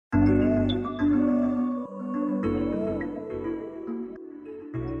ADHD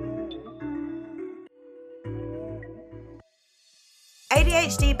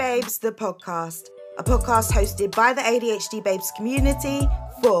Babes, the podcast, a podcast hosted by the ADHD Babes community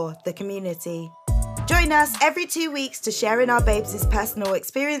for the community. Join us every 2 weeks to share in our babes' personal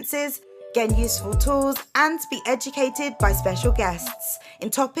experiences, gain useful tools, and be educated by special guests in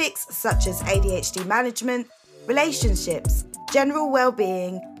topics such as ADHD management, relationships, general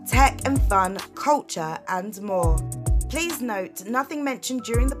well-being, tech and fun, culture, and more. Please note, nothing mentioned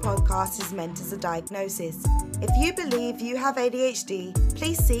during the podcast is meant as a diagnosis. If you believe you have ADHD,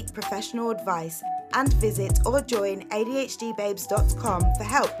 please seek professional advice and visit or join ADHDbabes.com for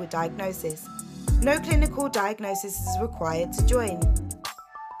help with diagnosis. No clinical diagnosis is required to join.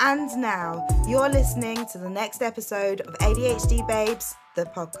 And now, you're listening to the next episode of ADHD Babes, the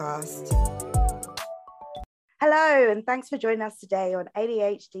podcast. Hello, and thanks for joining us today on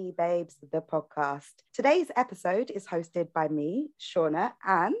ADHD Babes, the podcast. Today's episode is hosted by me, Shauna,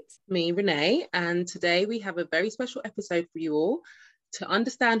 and me, Renee, and today we have a very special episode for you all. To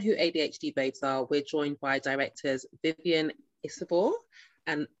understand who ADHD Babes are, we're joined by directors Vivian Isabor,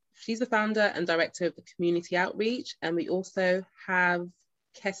 and she's the founder and director of the Community Outreach, and we also have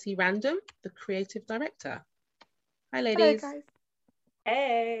Kessie Random, the creative director. Hi, ladies. Hello, guys.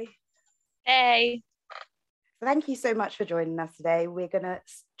 Hey. Hey. Thank you so much for joining us today. We're going to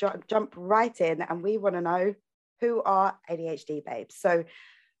jump right in, and we want to know who are ADHD Babes. So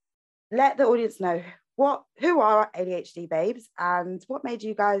let the audience know who are ADHD Babes and what made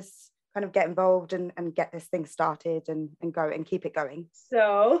you guys kind of get involved and get this thing started and go and keep it going.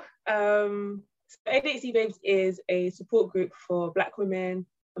 So ADHD Babes is a support group for Black women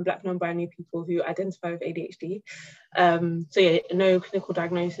and Black non-binary people who identify with ADHD. No clinical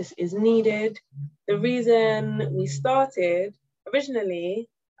diagnosis is needed. The reason we started originally,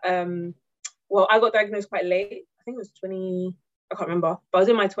 I got diagnosed quite late. I think it was 20, I can't remember, but I was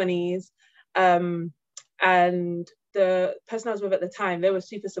in my 20s. And the person I was with at the time, they were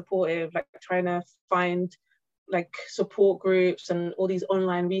super supportive, like trying to find like support groups and all these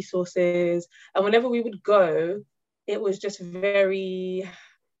online resources. And whenever we would go, it was just very,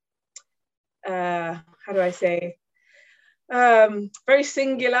 how do I say, very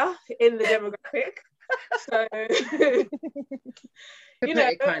singular in the demographic. So, you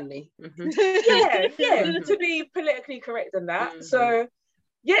know, kindly. Mm-hmm. To be politically correct in that. Mm-hmm. So,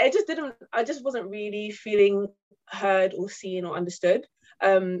 I just wasn't really feeling heard or seen or understood. So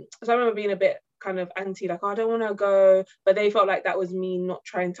I remember being a bit kind of anti, like, I don't want to go, but they felt like that was me not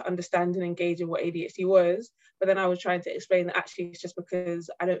trying to understand and engage in what ADHD was. But then I was trying to explain that actually it's just because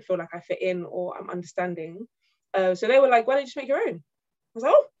I don't feel like I fit in or I'm understanding. So they were like, why don't you just make your own? I was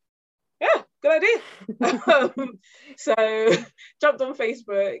like, oh, yeah, good idea. So jumped on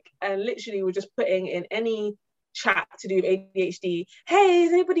Facebook and literally were just putting in any chat to do with ADHD. Hey,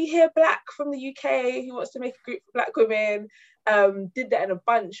 is anybody here Black from the UK who wants to make a group for Black women? Did that in a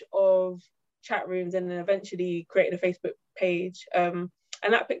bunch of chat rooms and then eventually created a Facebook page.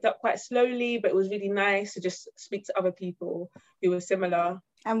 And that picked up quite slowly, but it was really nice to just speak to other people who were similar.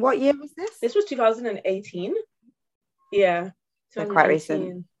 And what year was this? This was 2018. Yeah. So quite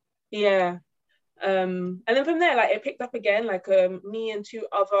recent. Yeah. And then from there, like it picked up again, like me and two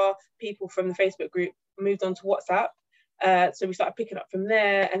other people from the Facebook group moved on to WhatsApp. So we started picking up from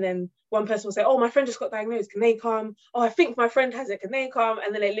there. And then one person will say, oh, my friend just got diagnosed. Can they come? Oh, I think my friend has it. Can they come?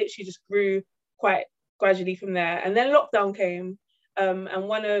 And then it literally just grew quite gradually from there. And then lockdown came. And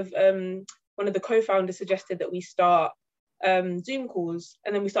one of the co-founders suggested that we start Zoom calls.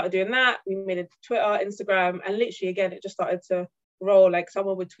 And then we started doing that. We made a Twitter, Instagram, and literally, again, it just started to roll. Like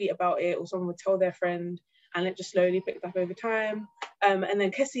someone would tweet about it or someone would tell their friend, and it just slowly picked up over time. And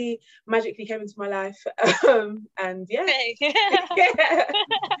then Kessie magically came into my life. And yeah.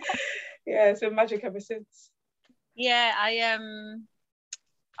 Yeah, it's been magic ever since. Yeah,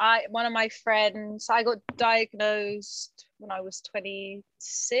 one of my friends, I got diagnosed when I was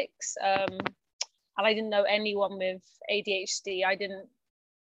 26, and I didn't know anyone with ADHD.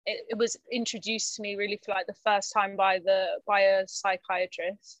 It was introduced to me really for like the first time by a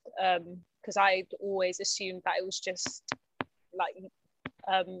psychiatrist, because I'd always assumed that it was just like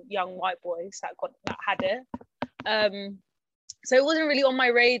young white boys that had it. So it wasn't really on my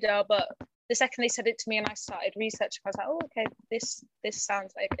radar, but the second they said it to me and I started researching, I was like, oh, okay, this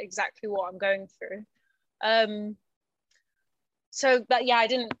sounds like exactly what I'm going through. But yeah, I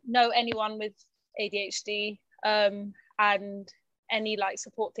didn't know anyone with ADHD, and any like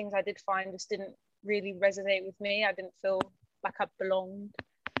support things I did find just didn't really resonate with me. I didn't feel like I belonged.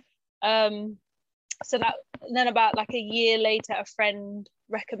 so that, then about like a year later, a friend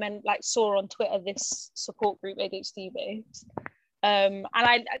saw on Twitter this support group, ADHD Babes. And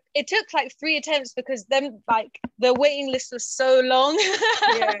it took like 3 attempts, because then like the waiting list was so long.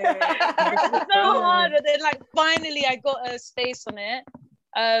 It was so hard, but then like finally I got a space on it.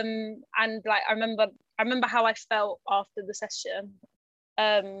 And like I remember how I felt after the session,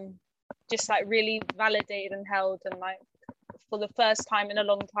 just like really validated and held, and like for the first time in a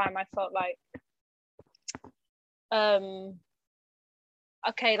long time I felt like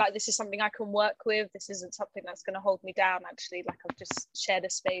okay, like this is something I can work with. This isn't something that's going to hold me down. Actually, like I've just shared a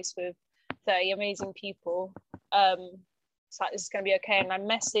space with 30 amazing people. So like, this is going to be okay. And I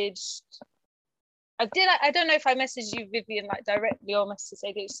messaged. I don't know if I messaged you, Vivian, like directly, or messaged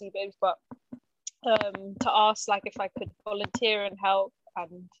ADHD Babes, but to ask like if I could volunteer and help.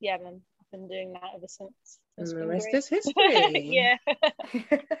 And yeah, then I've been doing that ever since. And the rest is history. Yeah.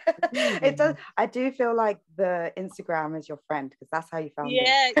 It does. I do feel like the Instagram is your friend, because that's how you found it.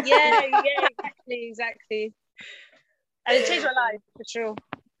 Yeah, exactly. And it changed my life for sure.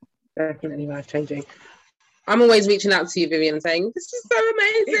 Definitely life changing. I'm always reaching out to you, Vivian, and saying, this is so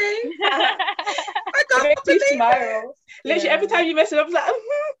amazing. I can't believe smile. Literally every time you message, I'm like,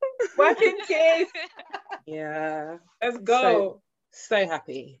 working kids. Yeah. Let's go. So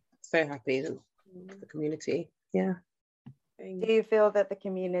happy. So happy. The community. Yeah. Do you feel that the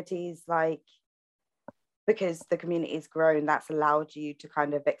community's like, because the community's grown, that's allowed you to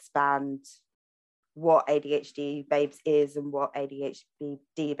kind of expand what ADHD Babes is and what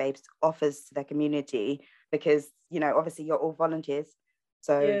ADHD Babes offers to their community? Because, you know, obviously you're all volunteers,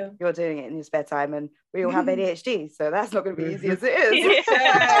 so you're doing it in your spare time, and we all have ADHD, so that's not going to be easy as it is.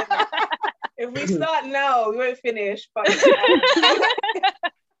 If we start now, we won't finish.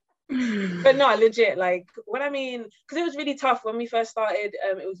 But no, legit, like what I mean, because it was really tough when we first started.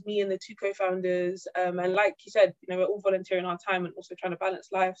 It was me and the 2 co-founders, and like you said, you know, we're all volunteering our time and also trying to balance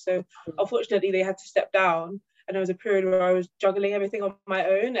life. So unfortunately, they had to step down, and there was a period where I was juggling everything on my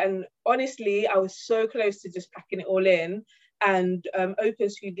own. And honestly, I was so close to just packing it all in. And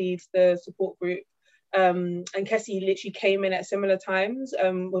Opus, who leads the support group, and Kessie literally came in at similar times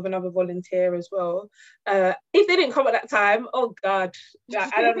with another volunteer as well. If they didn't come at that time, oh God,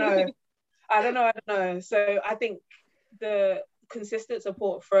 I don't know. So I think the consistent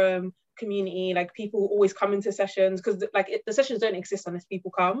support from community, like people always come into sessions, because like the sessions don't exist unless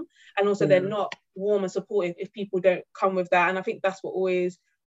people come, and also they're not warm and supportive if people don't come with that. And I think that's what always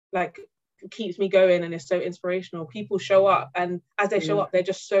like keeps me going and is so inspirational. People show up, and as they show up, they're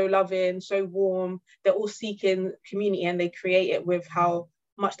just so loving, so warm. They're all seeking community, and they create it with how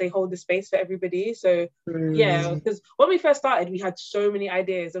much they hold the space for everybody. So yeah, because when we first started, we had so many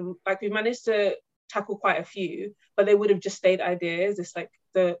ideas, and like we managed to tackle quite a few, but they would have just stayed ideas. It's like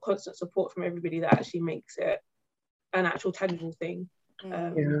the constant support from everybody that actually makes it an actual tangible thing.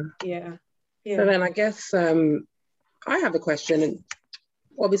 Yeah. So then I guess I have a question.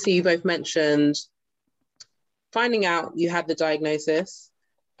 Obviously, you both mentioned finding out you had the diagnosis,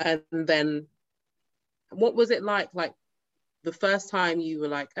 and then what was it like the first time you were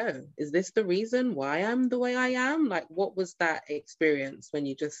like, oh, is this the reason why I'm the way I am? Like, what was that experience when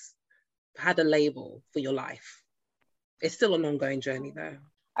you just had a label for your life? It's still an ongoing journey though.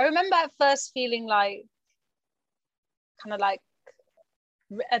 I remember at first feeling like kind of like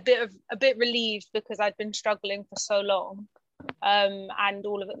a bit relieved, because I'd been struggling for so long. And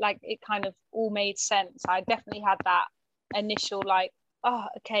all of it, like it kind of all made sense. I definitely had that initial like, oh,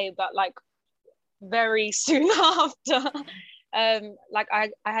 okay, but like very soon after, like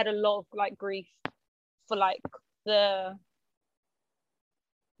I had a lot of like grief for like the,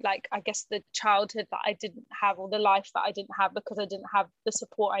 like I guess the childhood that I didn't have, or the life that I didn't have, because I didn't have the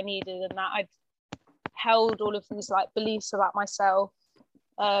support I needed, and that I'd held all of these like beliefs about myself,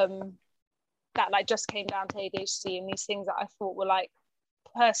 that like just came down to ADHD, and these things that I thought were like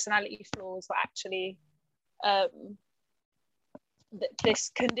personality flaws were actually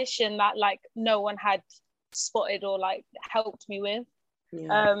this condition that like no one had spotted or like helped me with.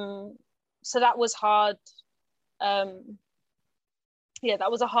 So that was hard. That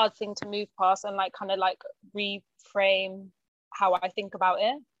was a hard thing to move past and like kind of like reframe how I think about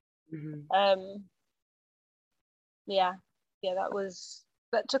it.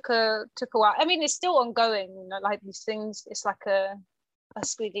 That took a while. I mean, it's still ongoing, you know, like these things, it's like a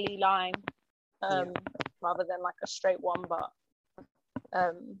squiggly line, rather than like a straight one, but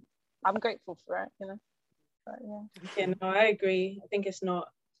I'm grateful for it, you know. But, no, I agree. I think it's not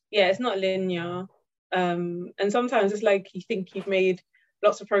linear, and sometimes it's like you think you've made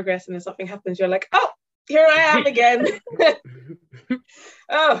lots of progress and then something happens, you're like, oh, here I am again.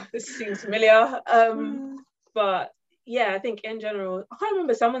 Oh, this seems familiar. But yeah, I think in general, I can't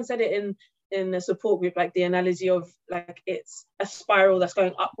remember, someone said it in the support group, like the analogy of like it's a spiral that's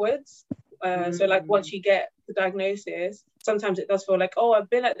going upwards. So like once you get the diagnosis, sometimes it does feel like, oh, I've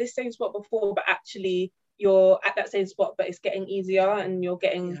been at this same spot before, but actually you're at that same spot, but it's getting easier, and you're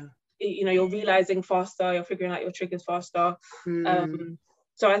getting, you know, you're realizing faster, you're figuring out your triggers faster.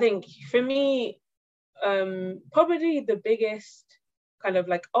 So I think for me, probably the biggest kind of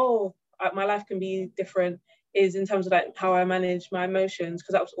like, oh, my life can be different, is in terms of like how I manage my emotions,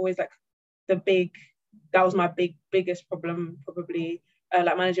 because that was always like that was my biggest problem, probably,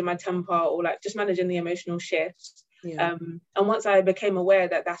 like managing my temper, or like just managing the emotional shifts. And once I became aware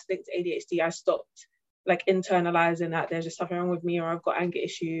that that's linked to ADHD, I stopped like internalizing that there's just something wrong with me, or I've got anger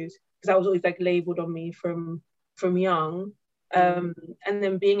issues, because that was always like labeled on me from young. And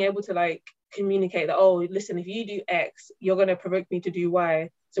then being able to like communicate that, oh, listen, if you do X, you're going to provoke me to do Y,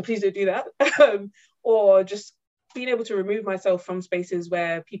 so please don't do that. Or just being able to remove myself from spaces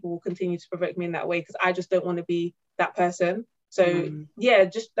where people will continue to provoke me in that way, because I just don't want to be that person. So yeah,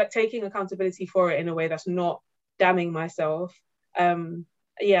 just like taking accountability for it in a way that's not damning myself.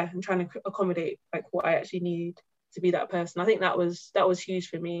 Yeah, and trying to accommodate like what I actually need to be that person. I think that was huge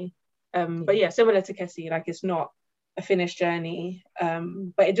for me. But yeah, similar to Kessie, like it's not a finished journey,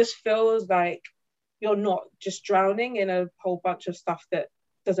 but it just feels like you're not just drowning in a whole bunch of stuff that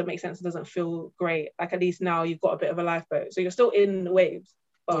doesn't make sense, doesn't feel great. Like at least now you've got a bit of a lifeboat, so you're still in the waves,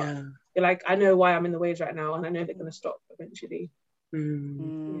 but you're like, I know why I'm in the waves right now, and I know they're going to stop eventually.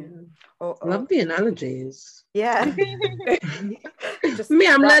 Love the analogies. Yeah. Just me,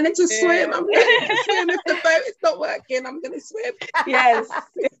 I'm learning to swim. I'm learning to swim. If the boat is not working, I'm going to swim. Yes.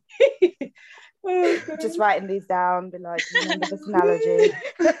 Just writing these down, be like, remember this analogy.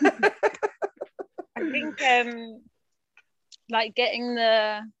 I think like getting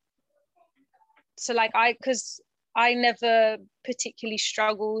because I never particularly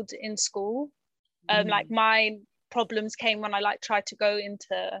struggled in school. Like my problems came when I like tried to go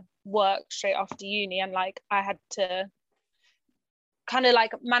into work straight after uni, and like I had to kind of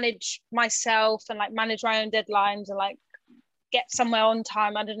like manage myself and like manage my own deadlines and like get somewhere on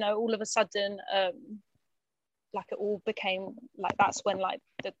time. I don't know, all of a sudden like it all became like, that's when like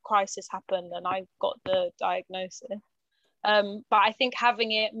the crisis happened and I got the diagnosis. But I think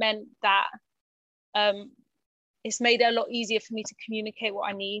having it meant that it's made it a lot easier for me to communicate what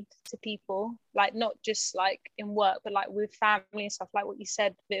I need to people, like not just like in work, but like with family and stuff, like what you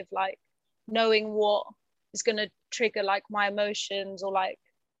said, with like knowing what is going to trigger like my emotions, or like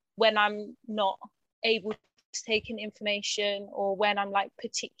when I'm not able to take in information, or when I'm like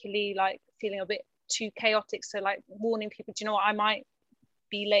particularly like feeling a bit too chaotic, so like warning people, do you know what, I might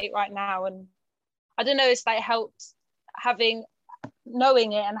be late right now. And I don't know, it's like helped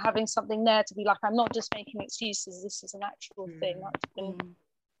knowing it and having something there to be like, I'm not just making excuses, this is an actual thing. That's been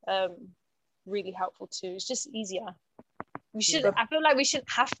really helpful too. It's just easier. I feel like we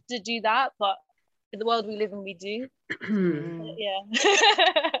shouldn't have to do that, but in the world we live in, we do. Yeah.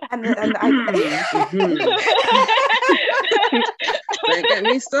 and Don't get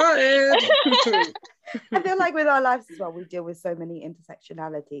me started. I feel like with our lives as well, we deal with so many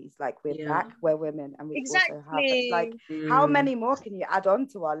intersectionalities. Like we're Black, we're women, and we also have like how many more can you add on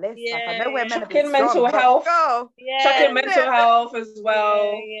to our list? Like I know we're meant to be strong, mental health. Chucking mental health as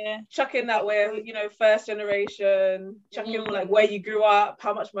well. Chucking that we're, you know, first generation. Chucking like where you grew up,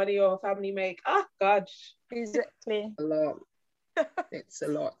 how much money your family make. Oh God. Exactly. A lot. It's a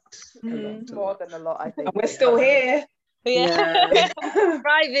lot. More than a lot, I think. And we're still here.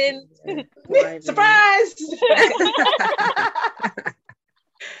 Thriving. Surprise.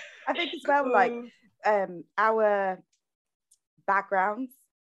 I think as well, like our backgrounds,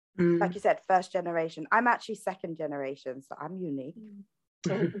 like you said, first generation. I'm actually second generation, so I'm unique.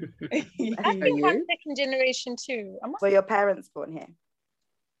 I think I'm second generation too. Were your parents born here?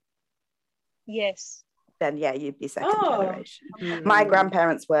 Yes. Then yeah, you'd be second generation. My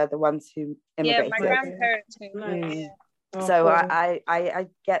grandparents were the ones who immigrated. Yeah, my grandparents too. So cool. I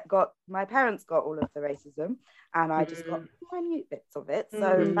got my parents got all of the racism, and I just got minute bits of it.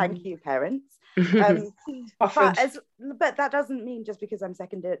 So thank you, parents. But that doesn't mean just because I'm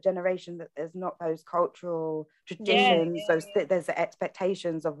second generation that there's not those cultural traditions, there's the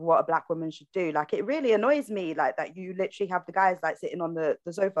expectations of what a Black woman should do. Like it really annoys me, like that you literally have the guys like sitting on the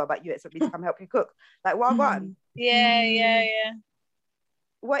sofa, but you expect me to come help you cook. Like what? What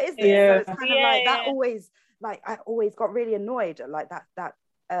is this? So it's kind of like that always. Like I always got really annoyed, like that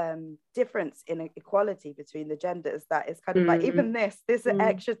difference in equality between the genders that it's kind of like even this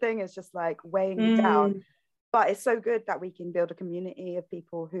extra thing is just like weighing you down. But it's so good that we can build a community of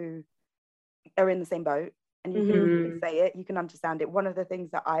people who are in the same boat, and you can say it, you can understand it. One of the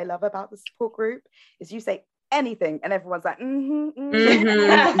things that I love about the support group is you say anything and everyone's like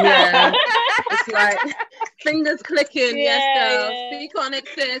yeah. It's like fingers clicking. Yes, girl, speak on it,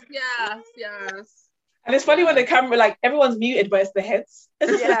 sis. Yes. And it's funny when the camera, like, everyone's muted, but it's the heads.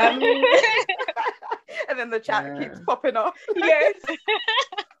 Yeah. And then the chat keeps popping off. Yes.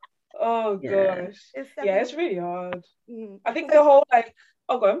 Oh gosh. It's really hard. I think the whole like,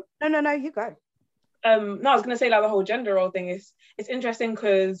 oh, go on. No, you go. No, I was gonna say, like, the whole gender role thing is, it's interesting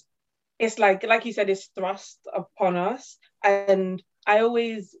because it's like you said, it's thrust upon us, and it's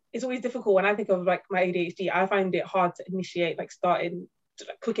always difficult when I think of like my ADHD. I find it hard to initiate like starting to,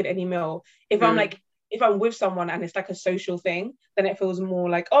 like, cooking any meal. If I'm with someone and it's like a social thing, then it feels more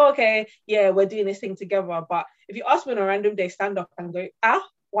like, oh, okay, yeah, we're doing this thing together. But if you ask me on a random day, stand up and go,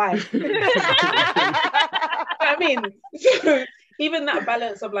 why? I mean, so even that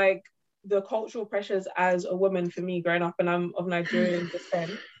balance of like the cultural pressures as a woman for me growing up, and I'm of Nigerian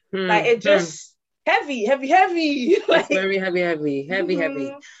descent, like it just heavy. Like, it's very heavy.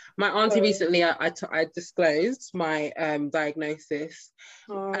 My auntie recently, I disclosed my diagnosis,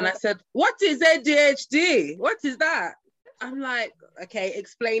 and I said, "What is ADHD? What is that?" I'm like, okay,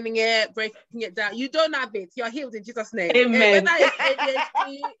 explaining it, breaking it down. You don't have it. You're healed in Jesus' name. Amen. Whether it's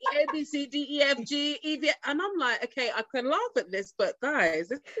ADHD, A, B, C, D, E, F, G, E, V, and I'm like, okay, I can laugh at this, but guys,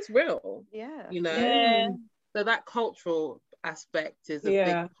 this is real. Yeah. You know? Yeah. So that cultural aspect is a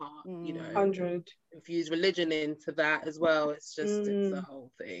big part, you know. 100. Infuse religion into that as well. It's just, it's a whole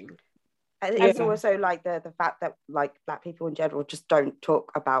thing. It's also like the fact that like Black people in general just don't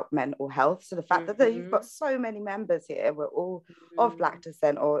talk about mental health. So the fact that you've got so many members here, we're all of Black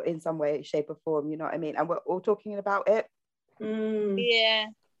descent or in some way, shape or form, you know what I mean? And we're all talking about it. Yeah.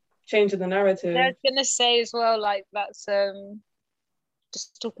 Changing the narrative. I was gonna say as well, like that's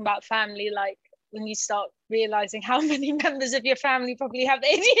just talking about family, like when you start realizing how many members of your family probably have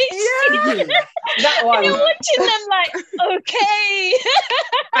ADHD. Yeah. That one. And you're watching them like, okay.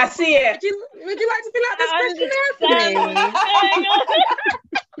 I see it. Would you like to be like this question happening?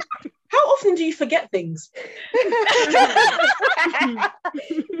 How often do you forget things?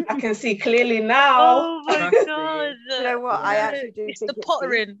 I can see clearly now. Oh my god. You know what? I actually do. It's think the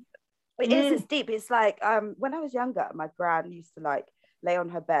pottering. It is. It's deep. It's like when I was younger, my gran used to like lay on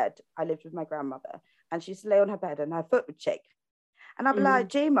her bed. I lived with my grandmother, and she used to lay on her bed, and her foot would shake. And I'd be like,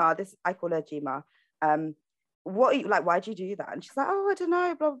 Gma, I call her Gma. What are you like? Why'd you do that? And she's like, oh, I don't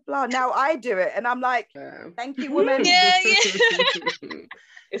know, blah blah blah. Now I do it, and I'm like, thank you, woman. Yeah.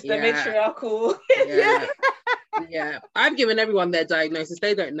 It's the matriarchal. Yeah, I've given everyone their diagnosis.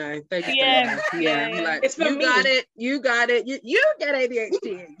 They don't know. They just don't know. Like, it's you got it. You get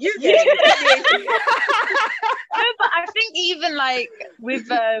ADHD. You get ADHD. No, but I think even like with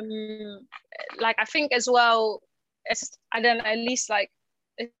like I think as well, I don't know, at least like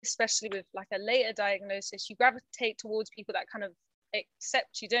especially with like a later diagnosis, you gravitate towards people that kind of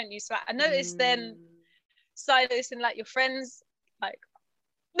accept you, don't you? So like, I noticed then started noticing like your friends, like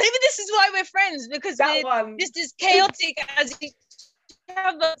maybe this is why we're friends, because we're just as chaotic as each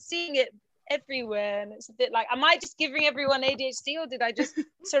other, seeing it everywhere. And it's a bit like, am I just giving everyone ADHD, or did I just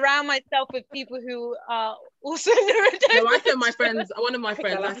surround myself with people who are also neurodivergent? No, I sent my friends, one of my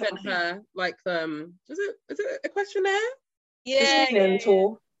friends, I sent her like is it a questionnaire? Yeah.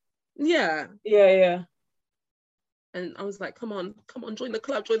 Tour. Yeah. And I was like, come on, join the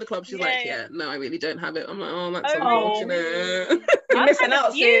club. She's like, no, I really don't have it. I'm like, oh, that's unfortunate. You're missing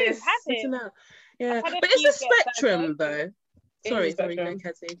out, sis. Yeah, but it's a spectrum though. Sorry,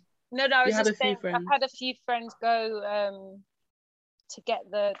 Kezzy. No, I was just saying, I've had a few friends go to get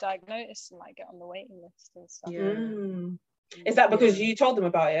the diagnosis and like get on the waiting list and stuff. Yeah. Is that because you told them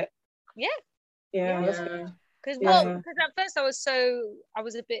about it? Yeah. Yeah. Because at first I was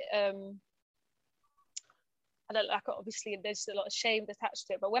a bit I don't like, obviously there's a lot of shame attached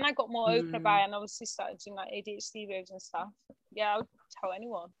to it, but when I got more open about it and obviously started doing like ADHD videos and stuff, I would tell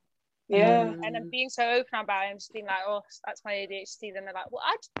anyone. And then being so open about it and just being like, oh, that's my ADHD, then they're like, well,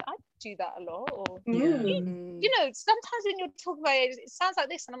 I do that a lot, or you know, sometimes when you're talking about it sounds like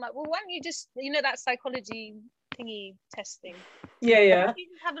this, and I'm like, well, why don't you just, you know, that psychology thingy testing, you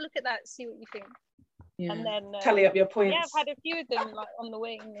have a look at that, see what you think. And then tally up your points. I've had a few of them like on the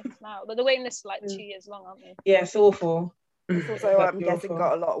waiting list now, but the waiting list is like 2 years long, aren't they? Yeah, it's awful. It's also, I'm guessing,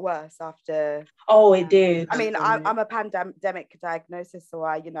 got a lot worse after. Oh, it did. I mean, I'm a pandemic diagnosis, so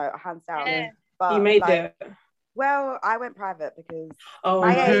I, hands down. But you made it. Well, I went private because Oh,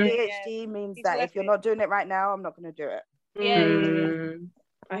 my right. ADHD means He's that if left you're it. not doing it right now, I'm not going to do it. Yeah.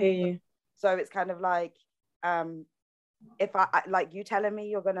 I hear you. So it's kind of like, if I like you telling me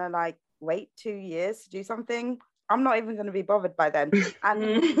you're gonna like wait 2 years to do something, I'm not even gonna be bothered by then.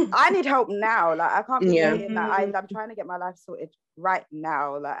 And I need help now. Like I can't be waiting. Like I'm trying to get my life sorted right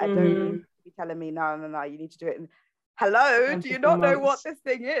now. Like I don't need to be telling me no, you need to do it. Hello, do you not know what this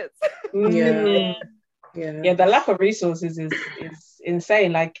thing is? Yeah, the lack of resources is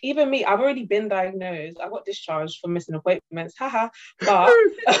insane. Like even me, I've already been diagnosed. I got discharged for missing appointments. Haha. But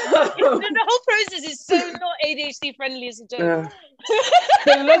the whole process is so not ADHD friendly as a joke.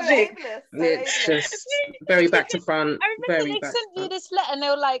 The logic. It's just very back to front. I remember they sent you this letter and they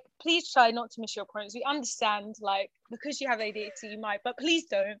were like, please try not to miss your appointments. We understand, like, because you have ADHD, you might, but please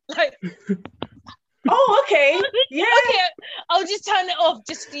don't. Like, oh, okay. Yeah. Okay, I'll just turn it off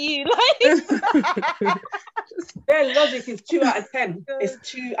just for you. Like their logic is 2 out of 10. It's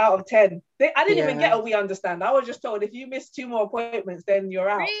 2 out of 10. I didn't even get a we understand. I was just told if you miss 2 more appointments, then you're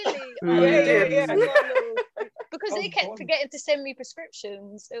out. Really? Yeah. Because they kept forgetting to send me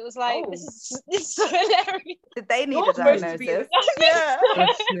prescriptions. It was like, this is so hilarious. Did they need a diagnosis?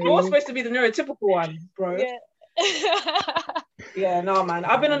 You're supposed to be the neurotypical one, bro. Yeah, no, man.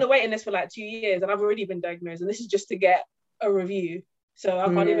 I've been on the waiting list for like 2 years and I've already been diagnosed, and this is just to get a review. So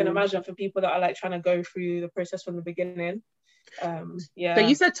I can't even imagine for people that are like trying to go through the process from the beginning. So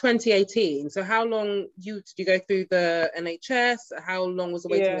you said 2018. So how long did you go through the NHS? How long was the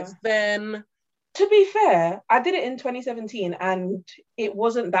waiting list then? To be fair, I did it in 2017 and it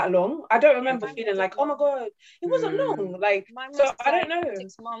wasn't that long. I don't remember feeling like, oh my God, it wasn't long. Like, so I don't know.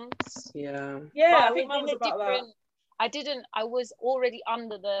 6 months. Yeah, I think mine was about that. I was already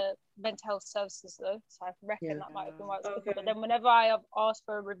under the mental health services though, so I reckon that might have been why it's quicker. But then whenever I have asked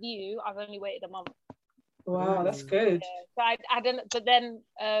for a review, I've only waited a month. Wow, that's good. So I don't, but then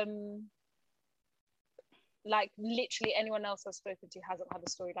like literally anyone else I've spoken to hasn't had a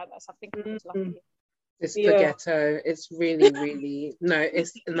story like that, so I think I was lucky. It's the ghetto. It's really, really I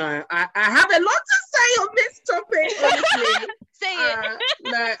have a lot to say on this topic, honestly. Say it.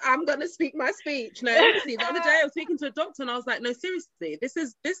 No, I'm gonna speak my speech. No, honestly, the other day I was speaking to a doctor and I was like, no, seriously, this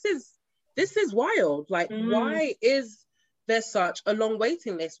is wild. Like, why is there such a long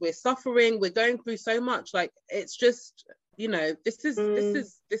waiting list? We're suffering, we're going through so much. Like, it's just,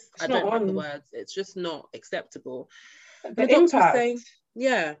 this I don't have the words. It's just not acceptable. The impact. Saying,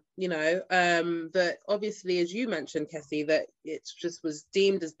 that obviously, as you mentioned, Kessie, that it just was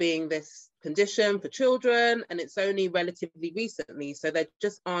deemed as being this condition for children, and it's only relatively recently. So there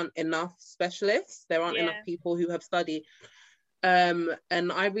just aren't enough specialists. There aren't enough people who have studied. And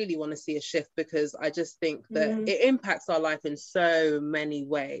I really want to see a shift, because I just think that it impacts our life in so many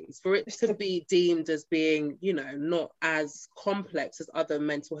ways. For it to be deemed as being, not as complex as other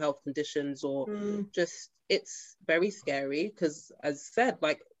mental health conditions, or just, it's very scary, because as said,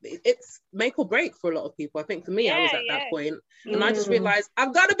 like, it's make or break for a lot of people. I think for me, I was at that point, and I just realized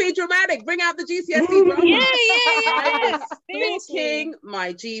I've got to be dramatic, bring out the GCSE drama. I was thinking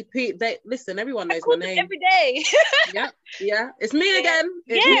my GP, listen, everyone knows my name every day. It's me again. It's me again.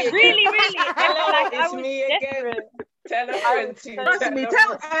 Really. It's me again. Tell a friend to. Trust me,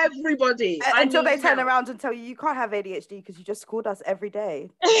 tell everybody. Until they turn around and tell you can't have ADHD because you just called us every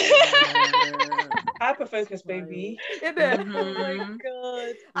day. Hyperfocus, baby. Isn't it? Oh my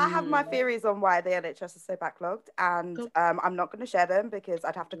God. I have my theories on why the NHS is so backlogged, and I'm not going to share them because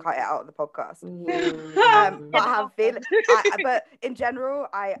I'd have to cut it out of the podcast. But I have feelings. But in general,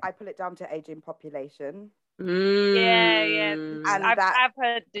 I pull it down to aging population. And I've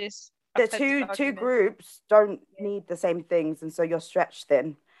heard this. The two groups don't need the same things, and so you're stretched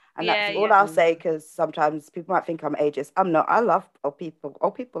thin. And that's all I'll say, because sometimes people might think I'm ageist. I'm not. I love old people.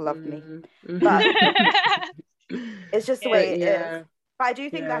 Old people love me. But it's just the way it is. But I do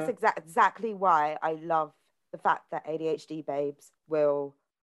think that's exactly why I love the fact that ADHD Babes will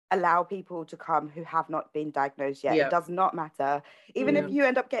allow people to come who have not been diagnosed yet. It does not matter. Even if you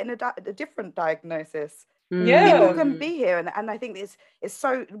end up getting a different diagnosis, people can be here. And I think it's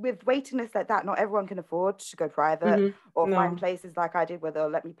so, with waiting lists like that, not everyone can afford to go private or find places like I did where they'll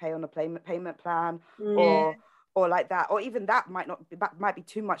let me pay on a payment plan or like that, or even that might be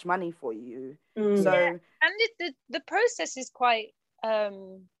too much money for you. So and the process is quite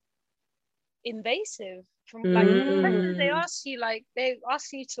invasive. From like the questions they ask you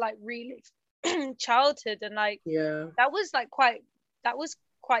to like relive childhood, and like that was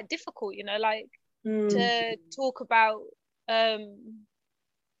quite difficult, like to talk about like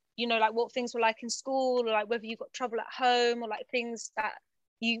what things were like in school, or like whether you got trouble at home, or like things that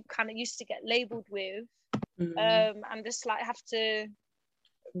you kind of used to get labeled with, and just like have to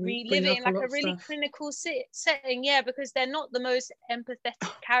relive it in like a really clinical setting, because they're not the most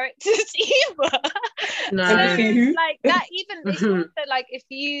empathetic characters either. No. So like that, even it's also like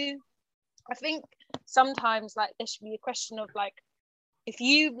I think sometimes like there should be a question of like, if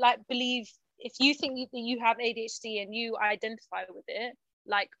you like believe, if you think that you have ADHD and you identify with it,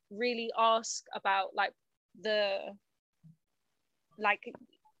 like really ask about like the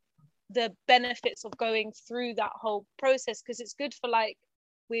benefits of going through that whole process, because it's good for like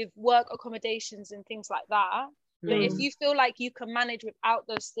with work accommodations and things like that. But if you feel like you can manage without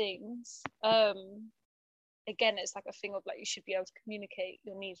those things, again, it's like a thing of like, you should be able to communicate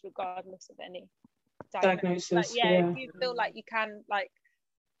your needs regardless of any diagnosis. Like, if you feel like you can, like,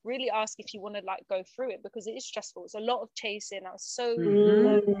 really ask if you want to like go through it, because it is stressful. It's a lot of chasing. That's so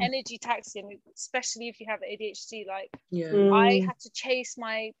energy taxing, especially if you have ADHD. Like, I had to chase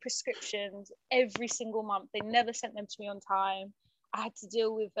my prescriptions every single month. They never sent them to me on time. I had to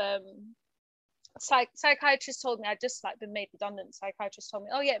deal with psychiatrist told me I'd just like been made redundant. Psychiatrist told me,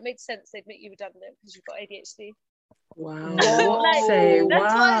 oh yeah, it makes sense they'd make you redundant because you've got ADHD. Wow. That's what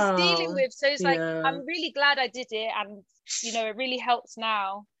I was dealing with. So it's like, I'm really glad I did it, and you know, it really helps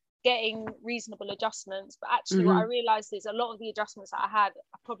now getting reasonable adjustments. But actually what I realized is a lot of the adjustments that I had,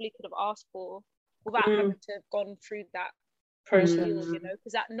 I probably could have asked for without having to have gone through that process, you know,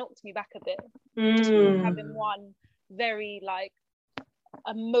 because that knocked me back a bit. Just having one very like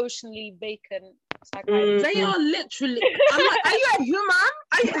emotionally vacant psychiatrist. They are literally, I'm like, are you a human?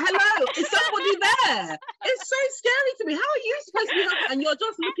 Hello, is somebody there? It's so scary to me. How are you supposed to be helping? And you're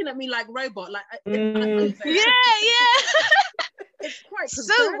just looking at me like robot. Like, it's quite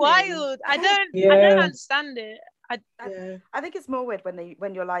so wild. I don't understand it. I think it's more weird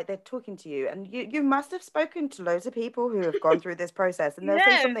when you're like, they're talking to you, and you must have spoken to loads of people who have gone through this process, and they'll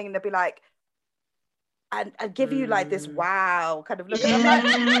say something and they'll be like, and give you like this wow kind of look, and I'm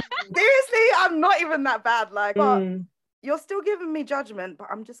like, seriously, I'm not even that bad, like, but you're still giving me judgment, but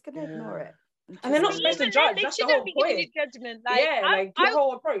I'm just gonna ignore it. And they're not supposed to judge. That's the whole point. Be judgment. Like, like your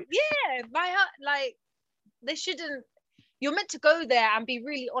whole approach. Like they shouldn't. You're meant to go there and be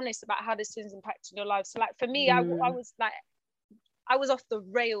really honest about how this thing's impacting your life. So like for me, I was like, I was off the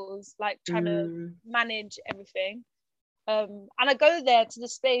rails, like trying to manage everything. And I go there to the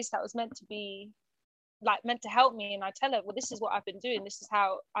space that was meant to be like meant to help me, and I tell her, well, this is what I've been doing, this is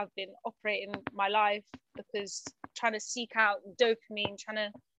how I've been operating my life, because trying to seek out dopamine, trying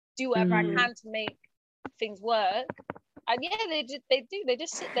to do whatever I can to make things work. And they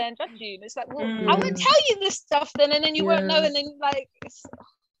just sit there and judge you, and it's like, well, I won't tell you this stuff then, and then you won't know, and then like it's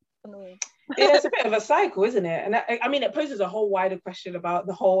annoying. Yeah, it's a bit of a cycle, isn't it? And I mean, it poses a whole wider question about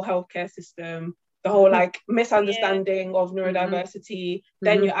the whole healthcare system, the whole like misunderstanding of neurodiversity.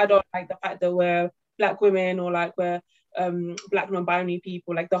 Then you add on like the fact that we're Black women, or like we're Black non-binary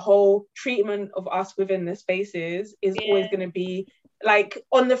people, like the whole treatment of us within the spaces is always going to be like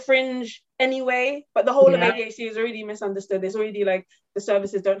on the fringe anyway. But the whole of ADHD is already misunderstood. It's already like the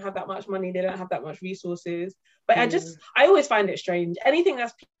services don't have that much money, they don't have that much resources. But I always find it strange, anything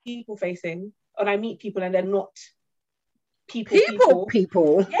that's people facing, and I meet people and they're not people.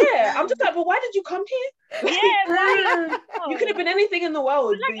 Yeah, I'm just like, well, why did you come here? You could have been anything in the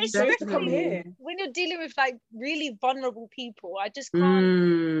world, but you chose to come here. When you're dealing with like really vulnerable people, I just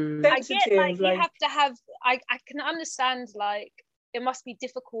can't. I get like you have to have. I can understand like it must be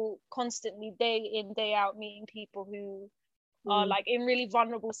difficult constantly, day in day out, meeting people who are like in really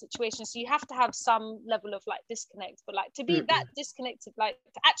vulnerable situations. So you have to have some level of like disconnect, but like to be that disconnected, like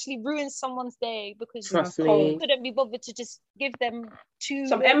to actually ruin someone's day because you couldn't be bothered to just give them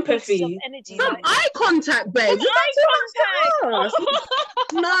some empathy, of energy, some eye contact, babe.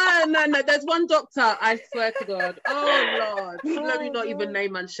 No. There's one doctor, I swear to God. Oh Lord, let me not even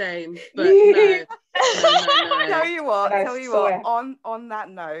name and shame. But no. Tell you what. On that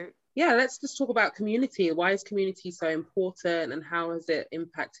note. Yeah, let's just talk about community. Why is community so important, and how has it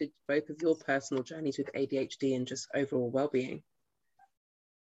impacted both of your personal journeys with ADHD and just overall well-being?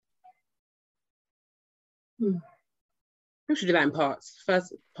 We should do that in parts.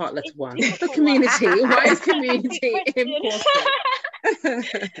 First part, letter one. The community. Why is community important?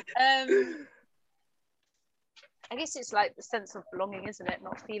 I guess it's like the sense of belonging, isn't it?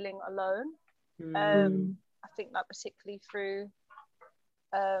 Not feeling alone. I think that particularly through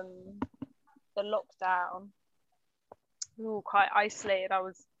the lockdown, we were all quite isolated. I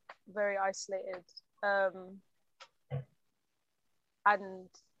was very isolated, and I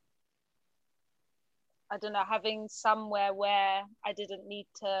don't know, having somewhere where I didn't need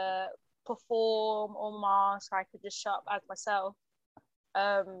to perform or mask, I could just shut up as myself,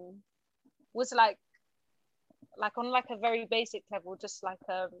 was like like on like a very basic level, just like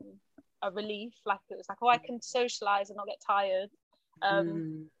a relief. Like it was like, oh, I can socialize and not get tired.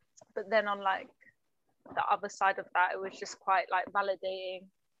 But then on like the other side of that, it was just quite like validating.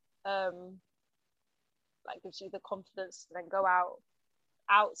 Like gives you the confidence to then go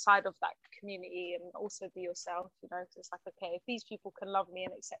outside of that community and also be yourself, you know. So it's like, okay, if these people can love me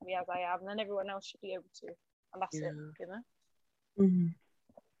and accept me as I am, then everyone else should be able to, and that's it, you know.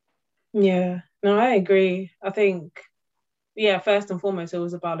 Yeah, no, I agree. I think, yeah, first and foremost, it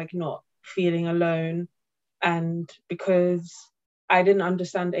was about like not feeling alone. And because I didn't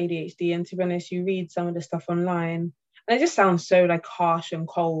understand ADHD, and to be honest, you read some of the stuff online and it just sounds so like harsh and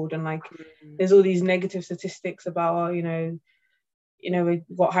cold, and like there's all these negative statistics about, you know, we've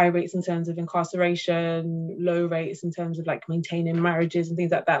got high rates in terms of incarceration, low rates in terms of like maintaining marriages and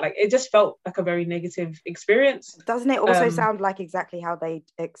things like that. Like it just felt like a very negative experience. Doesn't it also sound like exactly how they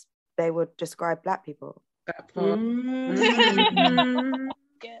would describe Black people? That part.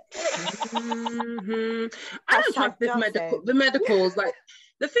 I don't trust the medicals. Like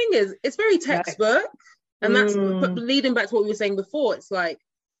the thing is, it's very textbook, and that's leading back to what we were saying before. It's like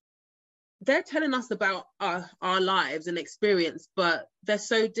they're telling us about our lives and experience, but they're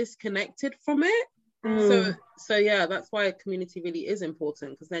so disconnected from it. So yeah, that's why a community really is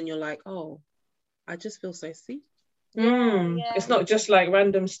important, because then you're like, oh, I just feel so seen. It's not just like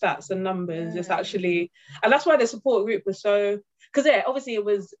random stats and numbers. It's actually, and that's why the support group was so, because obviously it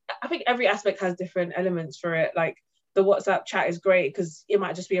was, I think every aspect has different elements for it. Like the WhatsApp chat is great because it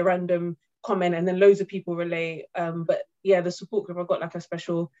might just be a random comment and then loads of people relate, but yeah, the support group, I've got like a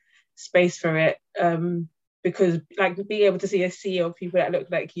special space for it, because like being able to see a sea of people that look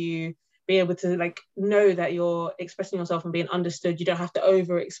like you, be able to like know that you're expressing yourself and being understood, you don't have to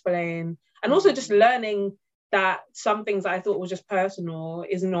over explain, and also just learning that some things that I thought was just personal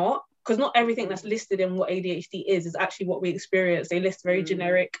is not, because not everything that's listed in what ADHD is actually what we experience. They list very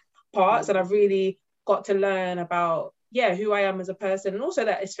generic parts, and I've really got to learn about who I am as a person, and also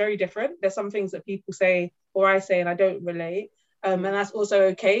that it's very different. There's some things that people say or I say and I don't relate, and that's also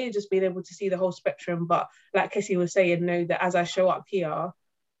okay, just being able to see the whole spectrum. But like Kessie was saying, know that as I show up here,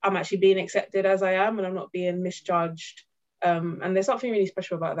 I'm actually being accepted as I am and I'm not being misjudged, and there's something really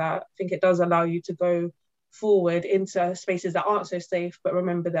special about that. I think it does allow you to go forward into spaces that aren't so safe, but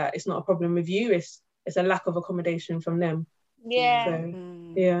remember that it's not a problem with you, it's a lack of accommodation from them.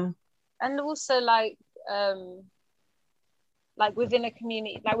 And also like within a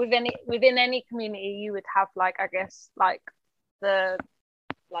community, like within any community, you would have like, I guess, like the,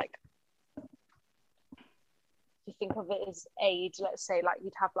 like, you think of it as age, let's say, like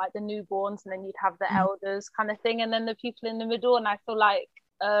you'd have like the newborns and then you'd have the elders kind of thing, and then the people in the middle. And I feel like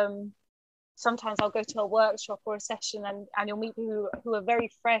sometimes I'll go to a workshop or a session and you'll meet people who are very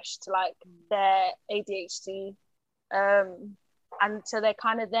fresh to like their ADHD, and so they're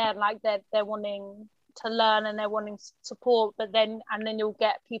kind of there, like they're wanting to learn and they're wanting support, but then you'll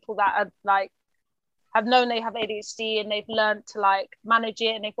get people that are like have known they have ADHD and they've learned to like manage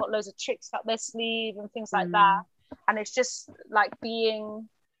it, and they've got loads of tricks up their sleeve and things like that. And it's just like being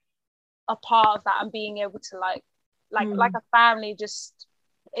a part of that and being able to like a family, just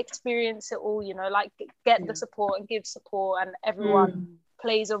experience it all, you know, like get the support and give support, and everyone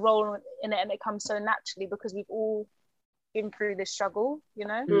plays a role in it, and it comes so naturally because we've all been through this struggle, you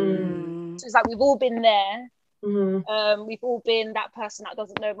know. So it's like we've all been there. We've all been that person that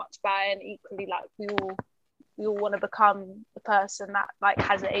doesn't know much about it, and equally like we all want to become the person that like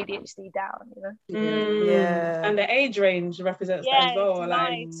has the ADHD down, you know. And the age range represents that as well.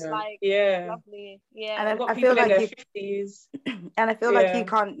 Nice, like lovely. And I feel like 50s. And I feel like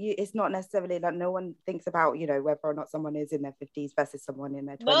it's not necessarily like no one thinks about, you know, whether or not someone is in their 50s versus someone in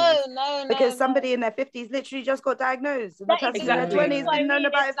their 20s. No, because somebody in their 50s literally just got diagnosed, and the person in their 20s been known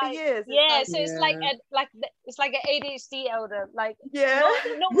about it for years. It's like an ADHD elder, like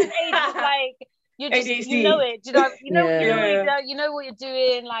not with age, like you know it. You know what you're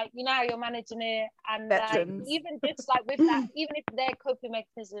doing, like you know how you're managing it, and like, even just like with that, even if their coping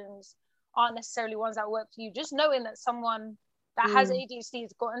mechanisms aren't necessarily ones that work for you, just knowing that someone that has ADHD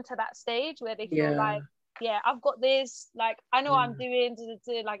has gotten to that stage where they feel like, I've got this, like I know what I'm doing,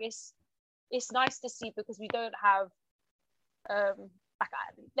 like it's nice to see, because we don't have like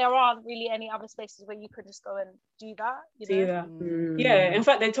there aren't really any other spaces where you could just go and do that, Yeah, in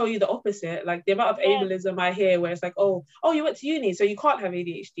fact they tell you the opposite. Like the amount of ableism I hear where it's like, oh, you went to uni so you can't have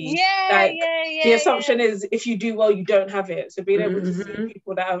ADHD. The assumption is if you do well you don't have it. So being able to see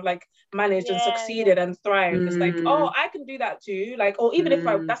people that have like managed and succeeded and thrived, it's like, oh, I can do that too. Like, or even if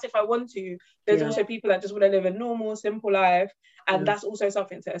I want to, there's also people that just want to live a normal simple life, and that's also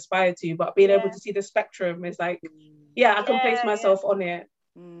something to aspire to. But being able to see the spectrum is like, I can place myself on it.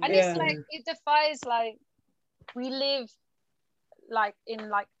 And it's like, it defies, like, we live like in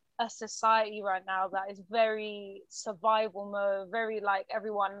like a society right now that is very survival mode, very like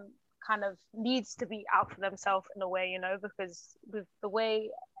everyone kind of needs to be out for themselves in a way, because with the way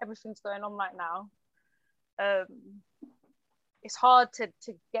everything's going on right now, it's hard to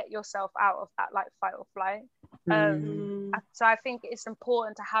get yourself out of that like fight or flight. So I think it's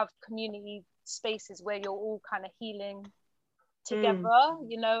important to have community spaces where you're all kind of healing together,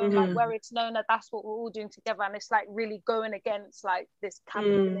 like where it's known that that's what we're all doing together, and it's like really going against like this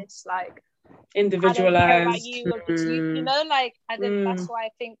capitalist like individualized, like you like I think that's why I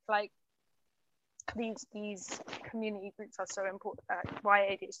think like these community groups are so important, why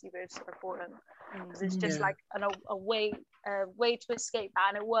ADHD Babes are important, because it's just like a way to escape that,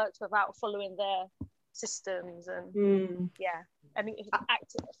 and it works without following their systems, and I mean, it's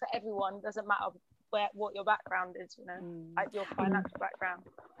active for everyone, doesn't matter what your background is, like your financial background.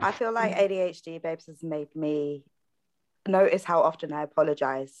 I feel like ADHD Babes has made me notice how often I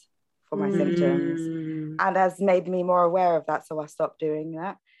apologize for my symptoms, and has made me more aware of that, so I stopped doing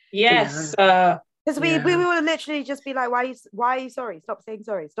that. Because we will literally just be like, why are you sorry? Stop saying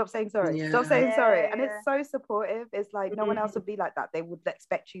sorry. Stop saying sorry. Stop saying sorry. And it's so supportive. It's like no one else would be like that. They would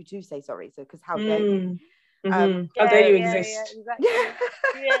expect you to say sorry. So because how dare you? How dare you exist?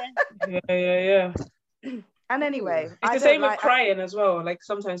 And anyway, it's the same with crying as well. Like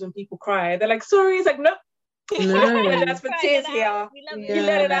sometimes when people cry, they're like, sorry. It's like, nope. That's for tears here. You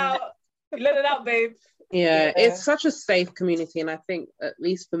let it out. You let it out, babe. It's such a safe community, and I think at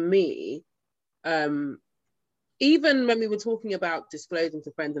least for me, even when we were talking about disclosing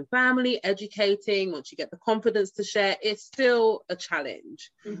to friends and family, educating, once you get the confidence to share, it's still a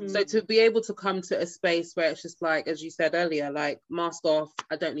challenge. So to be able to come to a space where it's just like, as you said earlier, like mask off,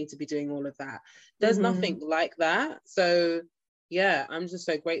 I don't need to be doing all of that. There's nothing like that. So I'm just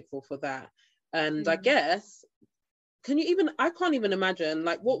so grateful for that. And I guess, I can't even imagine,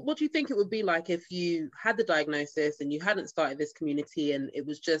 like, what do you think it would be like if you had the diagnosis and you hadn't started this community, and it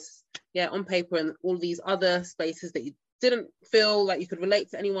was just, on paper, and all these other spaces that you didn't feel like you could relate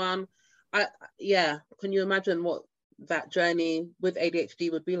to anyone? Can you imagine what that journey with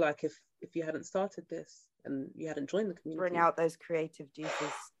ADHD would be like if you hadn't started this and you hadn't joined the community? Bring out those creative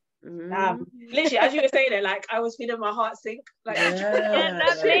juices. Literally, as you were saying it, like I was feeling my heart sink. Like,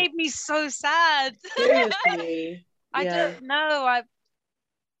 that made me so sad. Seriously. I don't know. I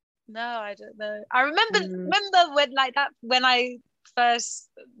don't know. I remember when I first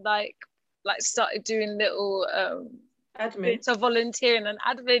like started doing little admin, bits of volunteering and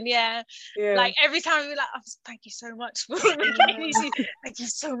admin. Like every time we were like, thank you so much. Thank you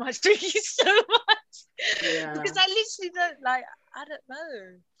so much. Thank you so much. Because I literally don't like. I don't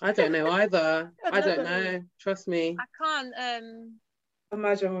know. I don't know either. I don't know. Trust me. I can't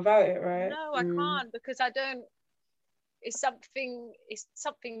imagine without it, right? No, I can't, because I don't. It's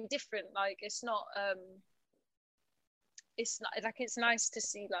something different. Like it's not like, it's nice to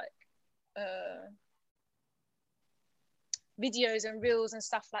see like videos and reels and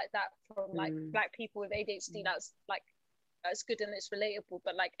stuff like that from like Black people with ADHD. That's good and it's relatable,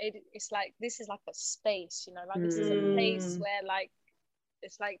 but like it's like, this is like a space, like this is a place where like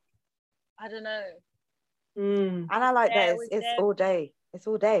it's like, I don't know. And I like that it's all day. It's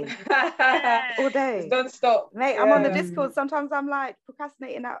all day. All day. It's don't stop. Mate, I'm on the Discord. Sometimes I'm like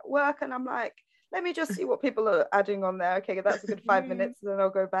procrastinating at work and I'm like, let me just see what people are adding on there. Okay, that's a good 5 minutes, and then I'll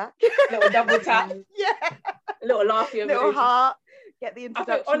go back. Little double tap. A little laughy. Little heart. Get the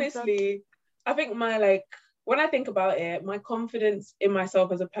introduction. Honestly, I think when I think about it, my confidence in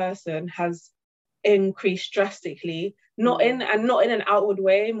myself as a person has increased drastically. Not in an outward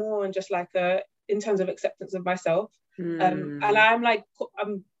way, more in just like in terms of acceptance of myself. And I'm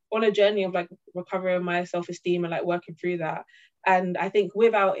on a journey of like recovering my self-esteem and like working through that. And I think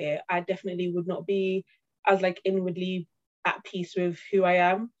without it, I definitely would not be as like inwardly at peace with who I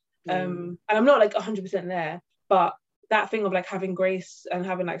am. And I'm not like 100% there, but that thing of like having grace and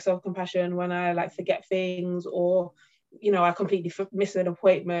having like self-compassion when I like forget things, or I completely miss an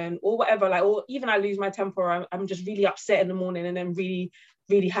appointment or whatever, like, or even I lose my temper, or I'm just really upset in the morning and then really,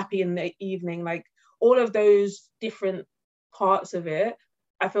 really happy in the evening. Like all of those different parts of it,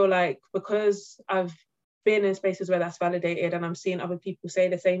 I feel like because I've been in spaces where that's validated and I'm seeing other people say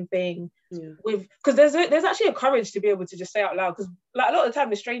the same thing because there's actually a courage to be able to just say out loud, because like a lot of the time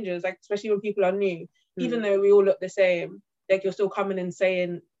the strangers, like especially when people are new, even though we all look the same, like you're still coming and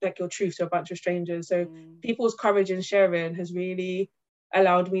saying like your truth to a bunch of strangers. So people's courage in sharing has really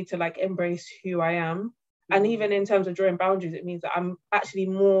allowed me to like embrace who I am. And even in terms of drawing boundaries, it means that I'm actually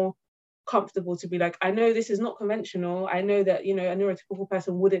more comfortable to be like, I know this is not conventional. I know that, you know, a neurotypical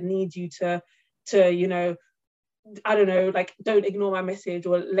person wouldn't need you to you know, I don't know, like, don't ignore my message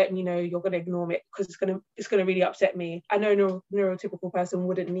or let me know you're going to ignore it because it's gonna really upset me. I know neurotypical person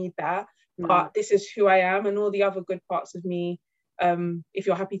wouldn't need that, but this is who I am, and all the other good parts of me. If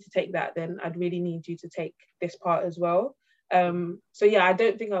you're happy to take that, then I'd really need you to take this part as well. So yeah, I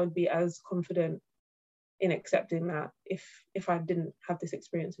don't think I would be as confident in accepting that if I didn't have this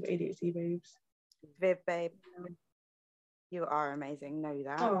experience with ADHD babes. Viv, babe, you are amazing. Know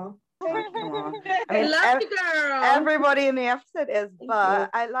that. Aww. Like, come on. I mean, love you, girl. Everybody in the episode is,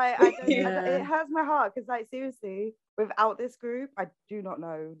 but I don't, it hurts my heart because, like, seriously, without this group, I do not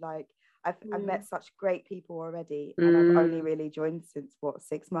know. Like, I've met such great people already, and I've only really joined since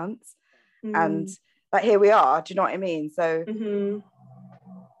 6 months, and like here we are. Do you know what I mean? So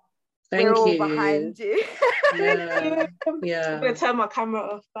we're all behind you. Yeah. I'm gonna turn my camera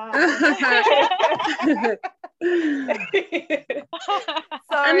off.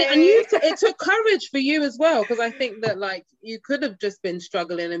 And it took courage for you as well, because I think that like you could have just been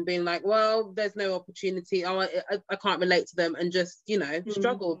struggling and being like, well, there's no opportunity, I can't relate to them, and just, you know,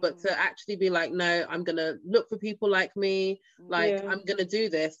 struggle. But to actually be like, no, I'm gonna look for people like me, like I'm gonna do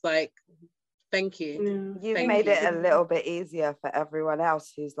this, like, thank you. You've made it a little bit easier for everyone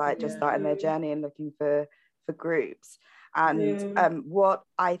else who's like just starting their journey and looking for groups. And what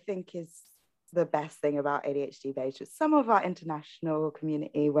I think is the best thing about ADHD Babes, which some of our international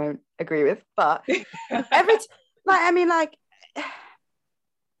community won't agree with, but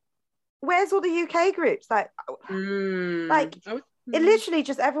where's all the UK groups? It literally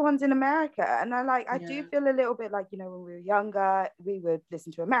just everyone's in America, and I do feel a little bit like, you know, when we were younger, we would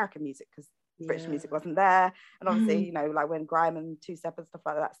listen to American music because British music wasn't there, and obviously, you know, like when grime and two-step and stuff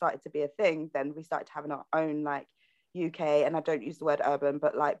like that started to be a thing, then we started having our own like UK, and I don't use the word urban,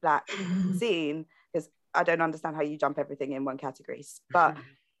 but like black scene, because I don't understand how you jump everything in one category. But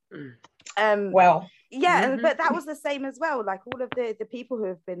but that was the same as well. Like all of the people who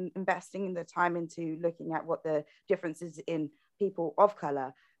have been investing the time into looking at what the differences in people of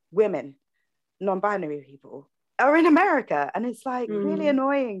color, women, non-binary people are in America, and it's like really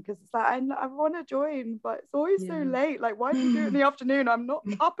annoying because it's like I want to join, but it's always so late. Like, why do you do it in the afternoon? I'm not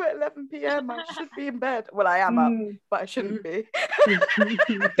up at 11 p.m. I should be in bed. Well, I am up, but I shouldn't be.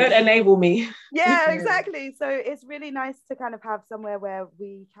 Don't enable me. Yeah, exactly. So it's really nice to kind of have somewhere where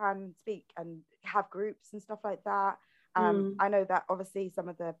we can speak and have groups and stuff like that. I know that obviously some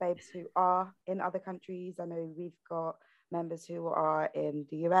of the babes who are in other countries, I know we've got members who are in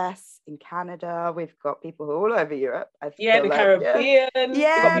the US, in Canada, we've got people who are all over Europe. The Caribbean.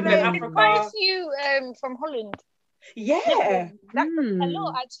 Quite a few from Holland. A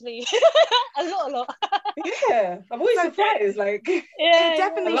lot actually. a lot. Yeah, I'm always surprised. Like, it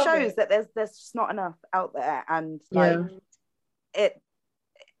definitely shows that there's just not enough out there, and like it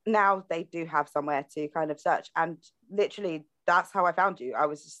now they do have somewhere to kind of search, and literally that's how I found you. I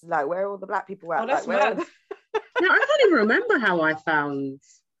was just like, where are all the black people at? That's mad. No, I can't even remember how I found.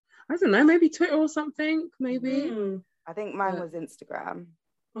 I don't know, maybe Twitter or something. Maybe. I think mine was Instagram.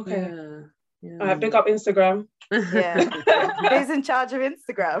 Okay. Yeah. I pick up Instagram. Yeah. Who's in charge of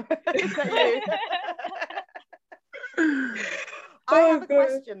Instagram? Is that you? I have a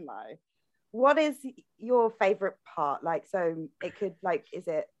question though. What is your favorite part? Like, so it could like, is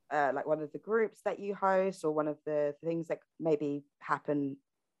it like one of the groups that you host, or one of the things that maybe happen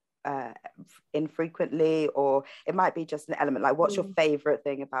infrequently, or it might be just an element? Like, what's your favorite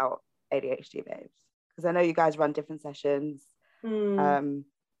thing about ADHD Babes? Because I know you guys run different sessions.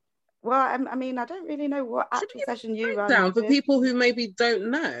 Well, I mean, I don't really know what actual session you run. Down for people who maybe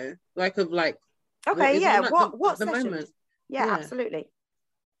don't know, like of like. Okay, yeah. What sessions? Moment? Yeah, absolutely.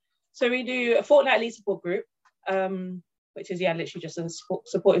 So we do a fortnightly support group, which is literally just a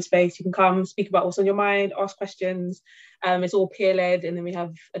supportive space. You can come, speak about what's on your mind, ask questions. It's all peer-led, and then we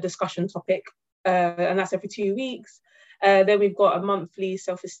have a discussion topic, and that's every 2 weeks. Then we've got a monthly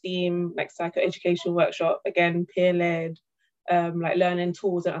self-esteem, like psychoeducation workshop, again peer-led, like learning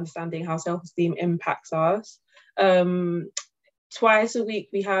tools and understanding how self-esteem impacts us. Twice a week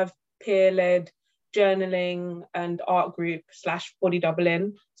we have peer-led journaling and art group / body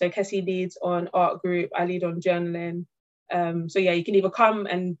doubling. So Kessie leads on art group, I lead on journaling. So yeah, you can either come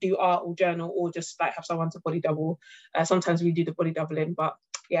and do art or journal, or just like have someone to body double. Sometimes we do the body doubling, but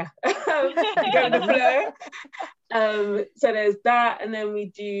yeah, you go with the flow. So there's that, and then we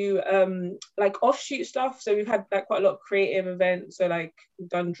do like offshoot stuff. So we've had like quite a lot of creative events. So like we've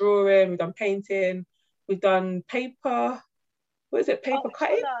done drawing, we've done painting, we've done paper. What is it? Paper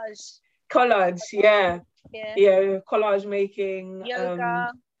cutting? Collage. Yeah, collage making.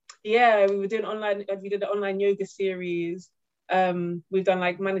 Yoga. Yeah, we did an online yoga series. We've done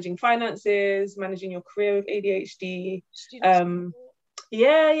like managing finances, managing your career with ADHD. I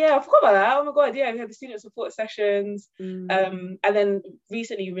forgot about that. Oh my god, yeah, we had the student support sessions. And then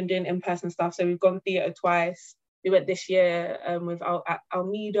recently we've been doing in-person stuff. So we've gone theatre twice. We went this year with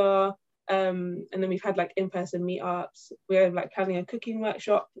Almeida. And then we've had like in-person meetups. We're like planning a cooking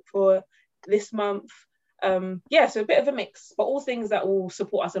workshop for this month. So a bit of a mix, but all things that will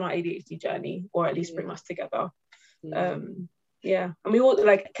support us in our ADHD journey, or at least bring us together. And we all,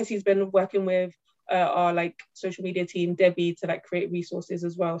 like Kessie's been working with our like social media team, Debbie, to like create resources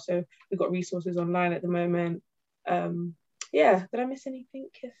as well. So we've got resources online at the moment. Did I miss anything,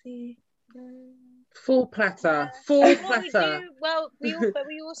 Kessie? Full platter. Platter. We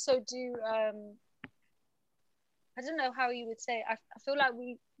also do I don't know how you would say. I feel like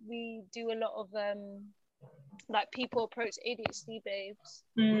we do a lot of like people approach ADHD babes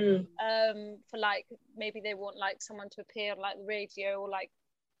for like maybe they want like someone to appear on like the radio or like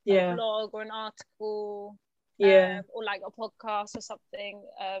a blog or an article or like a podcast or something.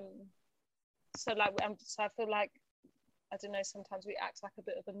 So I feel like, I don't know, sometimes we act like a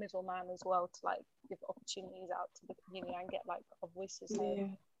bit of a middleman as well to like give opportunities out to the community and get like our voices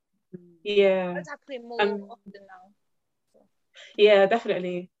heard. That's happening more often now. So. Yeah,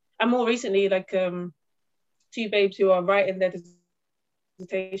 definitely. And more recently, like two babes who are writing their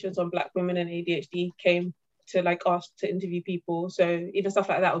dissertations on Black women and ADHD came to like ask to interview people. So even stuff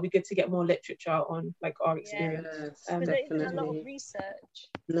like that would be good to get more literature on like our experience. Because there isn't a lot of research.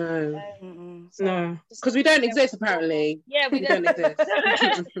 No, because we don't exist apparently. Yeah, we don't exist.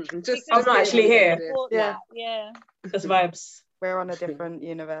 I'm not actually here. Just vibes. We're on a different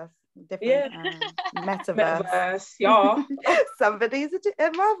universe. Different metaverse. Yeah. Somebody's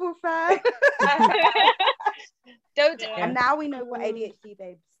a Marvel fan. And now we know what ADHD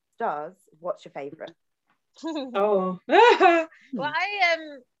Babes does. What's your favorite? Well,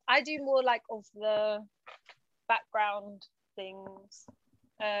 I do more like of the background things.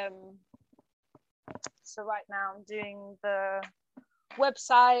 So right now I'm doing the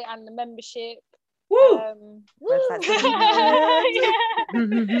website and the membership. But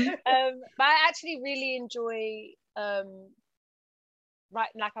I actually really enjoy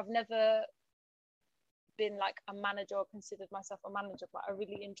like I've never been like a manager or considered myself a manager, but I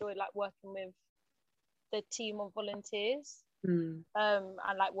really enjoy like working with the team of volunteers and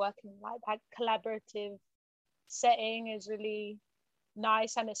like working like that collaborative setting is really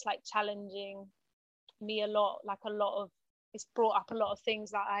nice, and it's like challenging me a lot, like it's brought up a lot of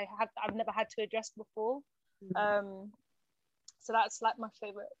things that I've never had to address before. So that's like my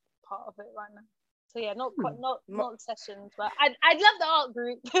favorite part of it right now. So yeah, not sessions, but I'd love the art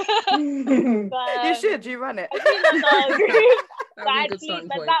group. But, you should. You run it. I do love the art group. But actually,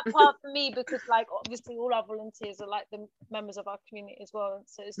 like that part for me, because like obviously all our volunteers are like the members of our community as well.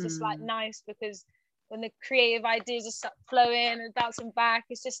 So it's just like nice, because when the creative ideas just start flowing and bouncing back,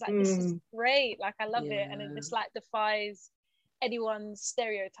 it's just like this is great. Like I love it, and it just like defies anyone's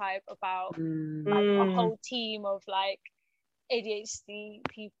stereotype about like a whole team of like ADHD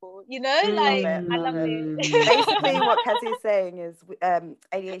people, you know, like I love it. Basically what Kessie is saying is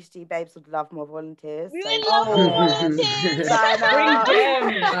ADHD Babes would love more volunteers. We would love more volunteers. Bring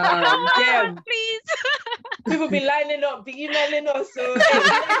them. Please. People be lining up, be emailing us so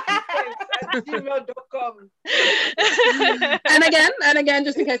at gmail.com. and again,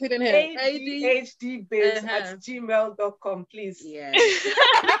 just in case we didn't hear, ADHDbabes at gmail.com, please. Yeah.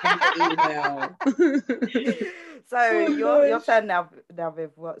 Email. So your turn now,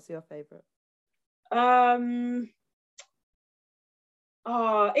 Viv. What's your favorite?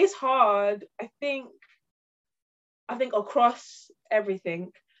 It's hard. I think across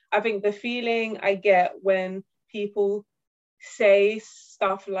everything. I think the feeling I get when people say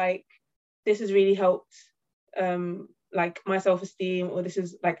stuff like, this has really helped like my self-esteem, or this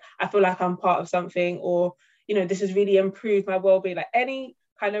is like, I feel like I'm part of something, or, you know, this has really improved my well-being, like any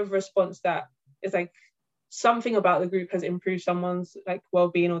kind of response that is like something about the group has improved someone's like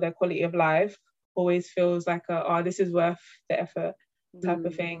well-being or their quality of life, always feels like this is worth the effort type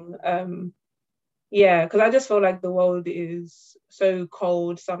of thing. Because I just feel like the world is so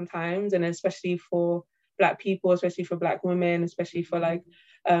cold sometimes, and especially for Black people, especially for Black women, especially for like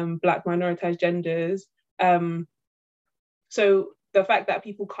Black minoritized genders. So the fact that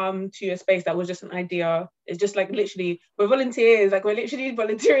people come to a space that was just an idea is just like literally, we're volunteers, like we're literally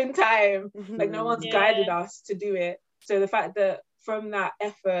volunteering time, like no one's guided us to do it. So the fact that from that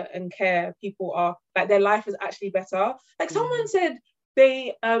effort and care, people are like, their life is actually better. Like someone said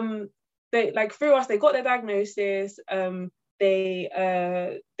they like through us, they got their diagnosis,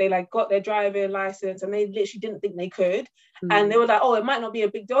 they like got their driving license, and they literally didn't think they could. And they were like, oh, it might not be a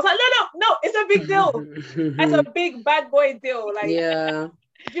big deal. I was like, no, it's a big deal. It's a big bad boy deal. Like, yeah.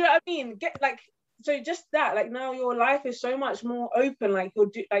 Do you know what I mean? So just that, like now your life is so much more open. Like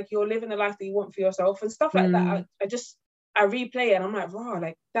you're living the life that you want for yourself and stuff like that. I replay it and I'm like, wow,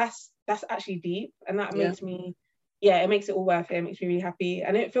 like that's actually deep, and that makes me, it makes it all worth it. It makes me really happy,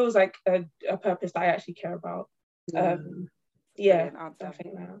 and it feels like a purpose that I actually care about. I think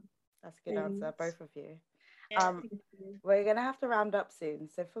that's a good answer, both of you. We're gonna have to round up soon.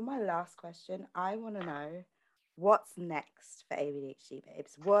 So for my last question, I want to know what's next for ADHD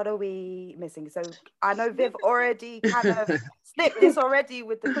Babes. What are we missing? So I know Viv already kind of slipped this already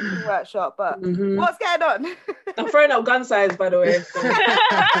with the cooking workshop, but what's going on? I'm throwing up gun size, by the way. So.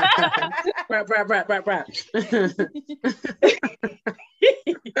 Rap.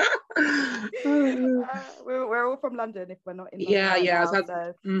 We're all from London if we're not in London.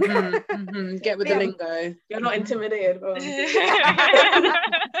 Get with the lingo. You're not intimidated.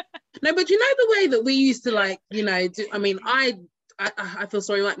 No, but you know the way that we used to like, do, I mean, I feel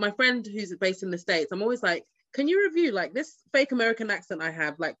sorry, like my friend who's based in the States, I'm always like, can you review like this fake American accent I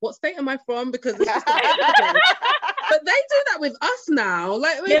have? Like, what state am I from? Because it's just but they do that with us now.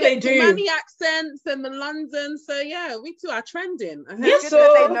 Like, we get they do. Manny accents and the London. So yeah, we too are trending. Yes, so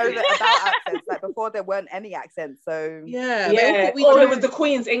they know that about accents. Like before, there weren't any accents. So it was the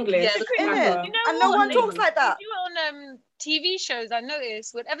Queen's English. Yeah, the Queen's English. You know and no one talks like that. You on TV shows, I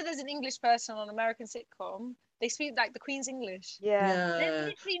noticed whenever there's an English person on American sitcom, they speak like the Queen's English. Yeah. There's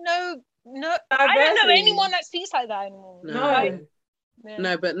literally no. I don't know anyone that speaks like that anymore. No.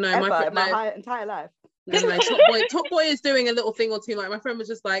 No, but no, my entire life. No, Top Boy is doing a little thing or two. Like my friend was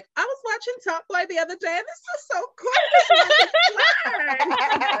just like, I was watching Top Boy the other day and this was so cool.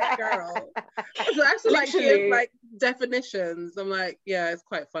 Like, girl. So actually like give like definitions. I'm like, yeah, it's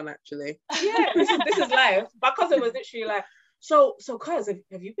quite fun actually. Yeah, this is life. My cousin was literally like, so cuz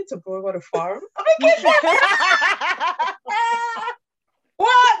have you been to Broadwater Farm? I'm like,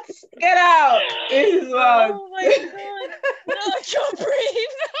 what? Get out! This is wild. Oh my god! No, I can't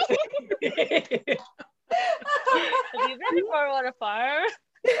breathe. Have you been to Broadwater Farm?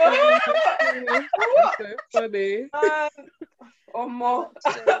 That's so funny. More.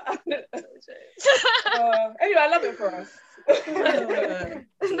 Anyway, I love it for us.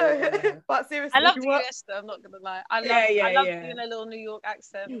 No, but seriously, I love the US though, I'm not gonna lie. I love doing a little New York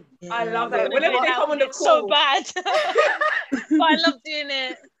accent. I love it. Whenever they come on the call. So bad. But I love doing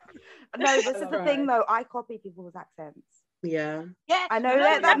it. No, this is the thing though. I copy people's accents. Yeah. I know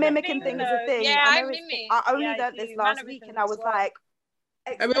that mimicking thing is a thing. Yeah, I only learned this last week and I was like,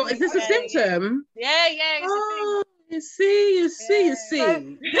 I mean, is this a symptom? Yeah, it's a thing. You see. So,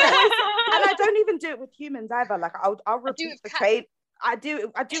 and I don't even do it with humans either. Like I'll repeat the train. I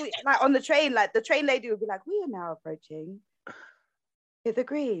do it like on the train. Like the train lady would be like, "We are now approaching the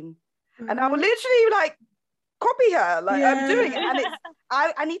Green," and I will literally like copy her. Like I'm doing it, and it's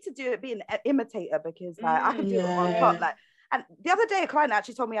I need to do it, be an imitator because like I can do it on top. Like, and the other day a client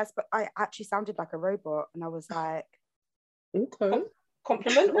actually told me I actually sounded like a robot, and I was like, okay,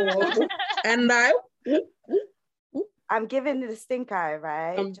 compliment or and now. I'm giving the stink eye,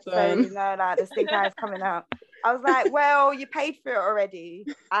 right? Just so you know, like the stink eye is coming out. I was like, well, you paid for it already.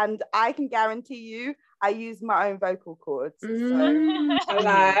 And I can guarantee you, I use my own vocal cords. So. I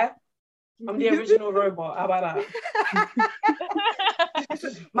lie. I'm the original robot. How about that?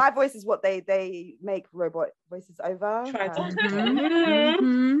 My voice is what they make robot voices over. Try to.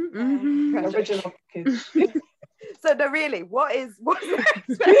 Original kids. So no, really, what's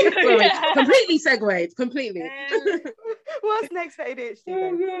next? Completely segued. Completely. What's next for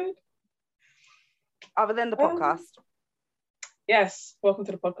ADHD? Other than the podcast. Yes, welcome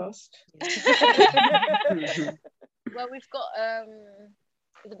to the podcast. Well, we've got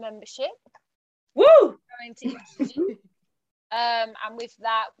the membership. Woo! Going to introduce. And with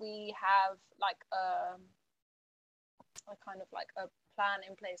that, we have like a kind of like a plan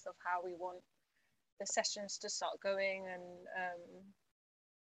in place of how we want the sessions to start going, and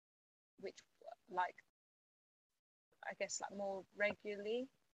which like I guess like more regularly.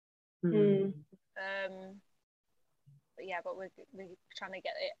 But but we're trying to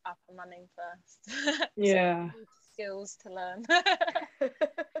get it up and running first. Yeah. So skills to learn.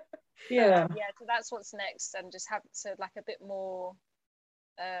 Yeah. So that's what's next, and just have like a bit more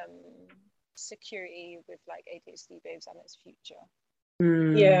security with like ADHD Babes and its future.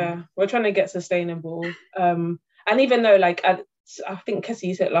 Yeah, we're trying to get sustainable. And even though, like, I think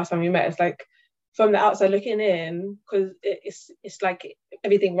Cassie said last time we met, it's like from the outside looking in, because it's like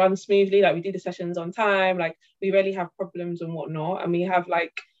everything runs smoothly. Like, we do the sessions on time. Like, we rarely have problems and whatnot. And we have,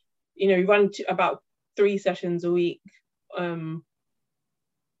 like, you know, we run about 3 sessions a week. With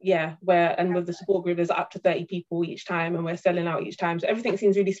the support group, there's up to 30 people each time, and we're selling out each time. So everything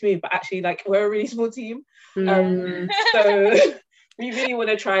seems really smooth, but actually, like, we're a really small team. So we really want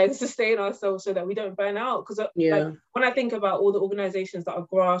to try and sustain ourselves so that we don't burn out. Because like, when I think about all the organizations that are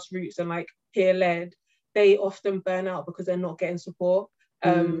grassroots and like peer-led, they often burn out because they're not getting support.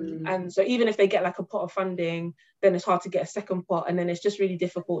 And so even if they get like a pot of funding, then it's hard to get a second pot, and then it's just really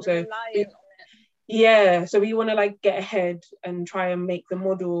difficult. So so we want to like get ahead and try and make the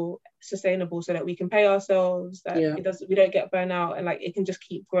model sustainable so that we can pay ourselves, that we don't get burnt out, and like it can just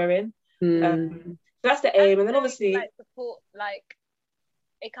keep growing. So that's the aim. And then obviously like support, like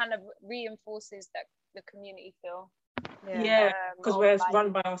it kind of reinforces that the community feel. Because we're like,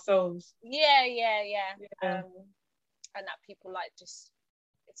 run by ourselves. And that people like just,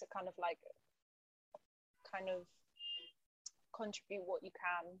 it's a kind of like contribute what you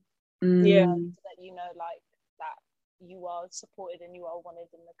can. So that you know, like, that you are supported and you are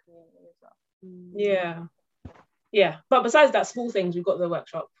wanted in the community as well. But besides that, small things, we've got the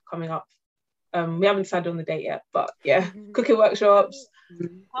workshop coming up. We haven't decided on the date yet, but cooking workshops,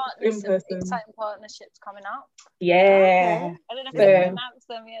 exciting partnerships coming up. I don't know if you announced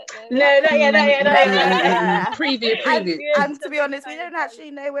them yet though. Not yet. Preview. And to be honest, we don't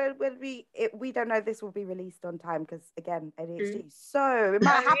actually know where we don't know if this will be released on time, because again, ADHD, so it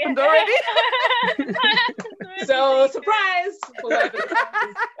might have happened already. So surprise.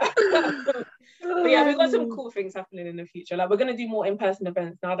 But we've got some cool things happening in the future. Like, we're going to do more in-person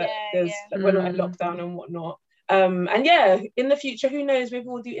events now that we're not in lockdown and whatnot. And in the future, who knows, maybe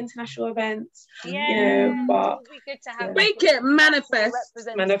we'll do international events. But it would be good to have make it manifest. I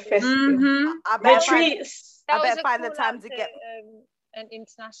better find the time to get an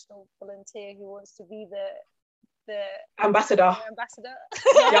international volunteer who wants to be the ambassador.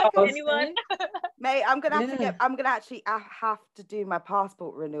 Anyone? Mate, I'm gonna have to do my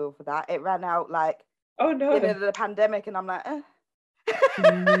passport renewal for that. It ran out like in the pandemic, and I'm like, no,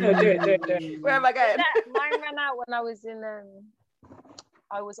 do it. Where am I going? Mine ran out when I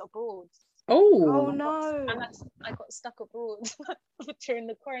was abroad. Oh no! And I got stuck abroad during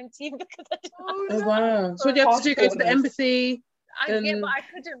the quarantine because I didn't. Wow! So what do you have to do? Go to the embassy? But I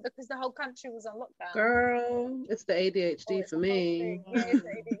couldn't because the whole country was on lockdown. Girl, it's the ADHD for me. It's the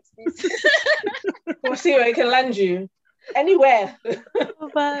ADHD. We'll see where it can land you. Anywhere. So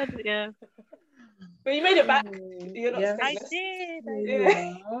bad, But you made it back. You're not I did.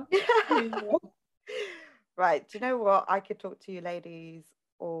 Right. Do you know what? I could talk to you ladies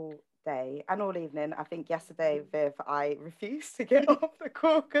all day and all evening. I think yesterday, Viv, I refused to get off the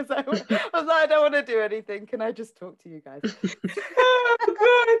call because I was like, I don't want to do anything. Can I just talk to you guys? Oh,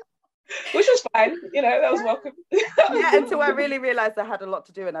 God. Which was fine. That was welcome. Until I really realized I had a lot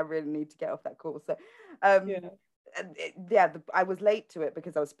to do and I really need to get off that call. So, I was late to it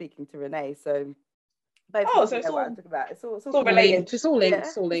because I was speaking to Renee. So, so it's all related. It's all linked.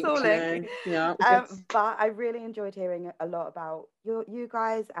 It's all linked. But I really enjoyed hearing a lot about you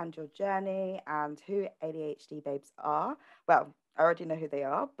guys and your journey and who ADHD Babes are. Well, I already know who they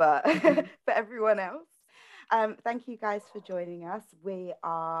are, but for everyone else, thank you guys for joining us. We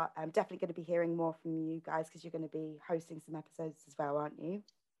are definitely going to be hearing more from you guys because you're going to be hosting some episodes as well, aren't you?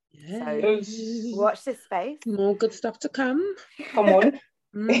 Yes. So watch this space. More good stuff to come. Come on.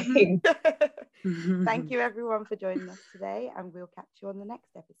 Thank you everyone for joining us today, and we'll catch you on the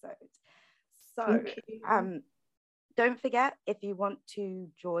next episode. So don't forget, if you want to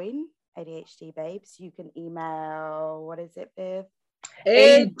join ADHD Babes, you can email, what is it, Viv?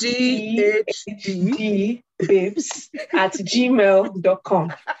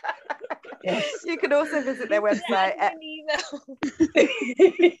 ADHDbabes@gmail.com. Yes. You can also visit their website at You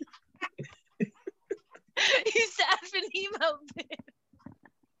set up an email.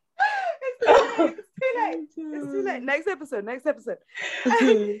 It's too late. Next episode.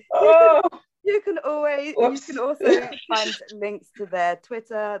 You can also find links to their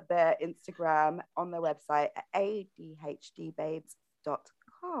Twitter, their Instagram on their website at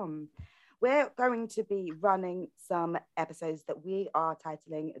adhdbabes.com. We're going to be running some episodes that we are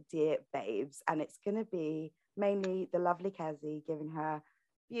titling Dear Babes, and it's going to be mainly the lovely Kezzy, giving her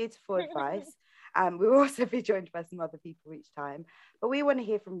beautiful advice. We'll also be joined by some other people each time, but we want to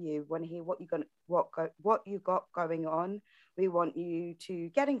hear from you. We want to hear what you got going on. We want you to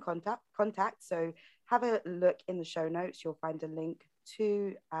get in contact. So have a look in the show notes. You'll find a link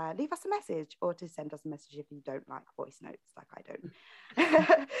to leave us a message, or to send us a message if you don't like voice notes, like I don't.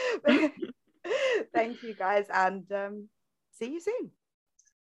 Thank you guys, and see you soon.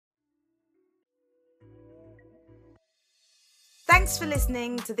 Thanks for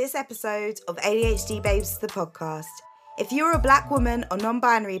listening to this episode of ADHD Babes, the podcast. If you're a Black woman or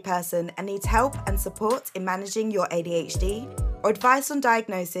non-binary person and needs help and support in managing your ADHD or advice on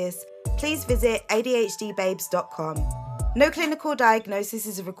diagnosis, please visit adhdbabes.com. No clinical diagnosis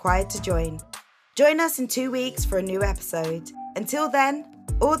is required to join. Join us in 2 weeks for a new episode. Until then,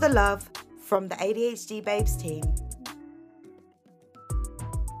 all the love from the ADHD Babes team.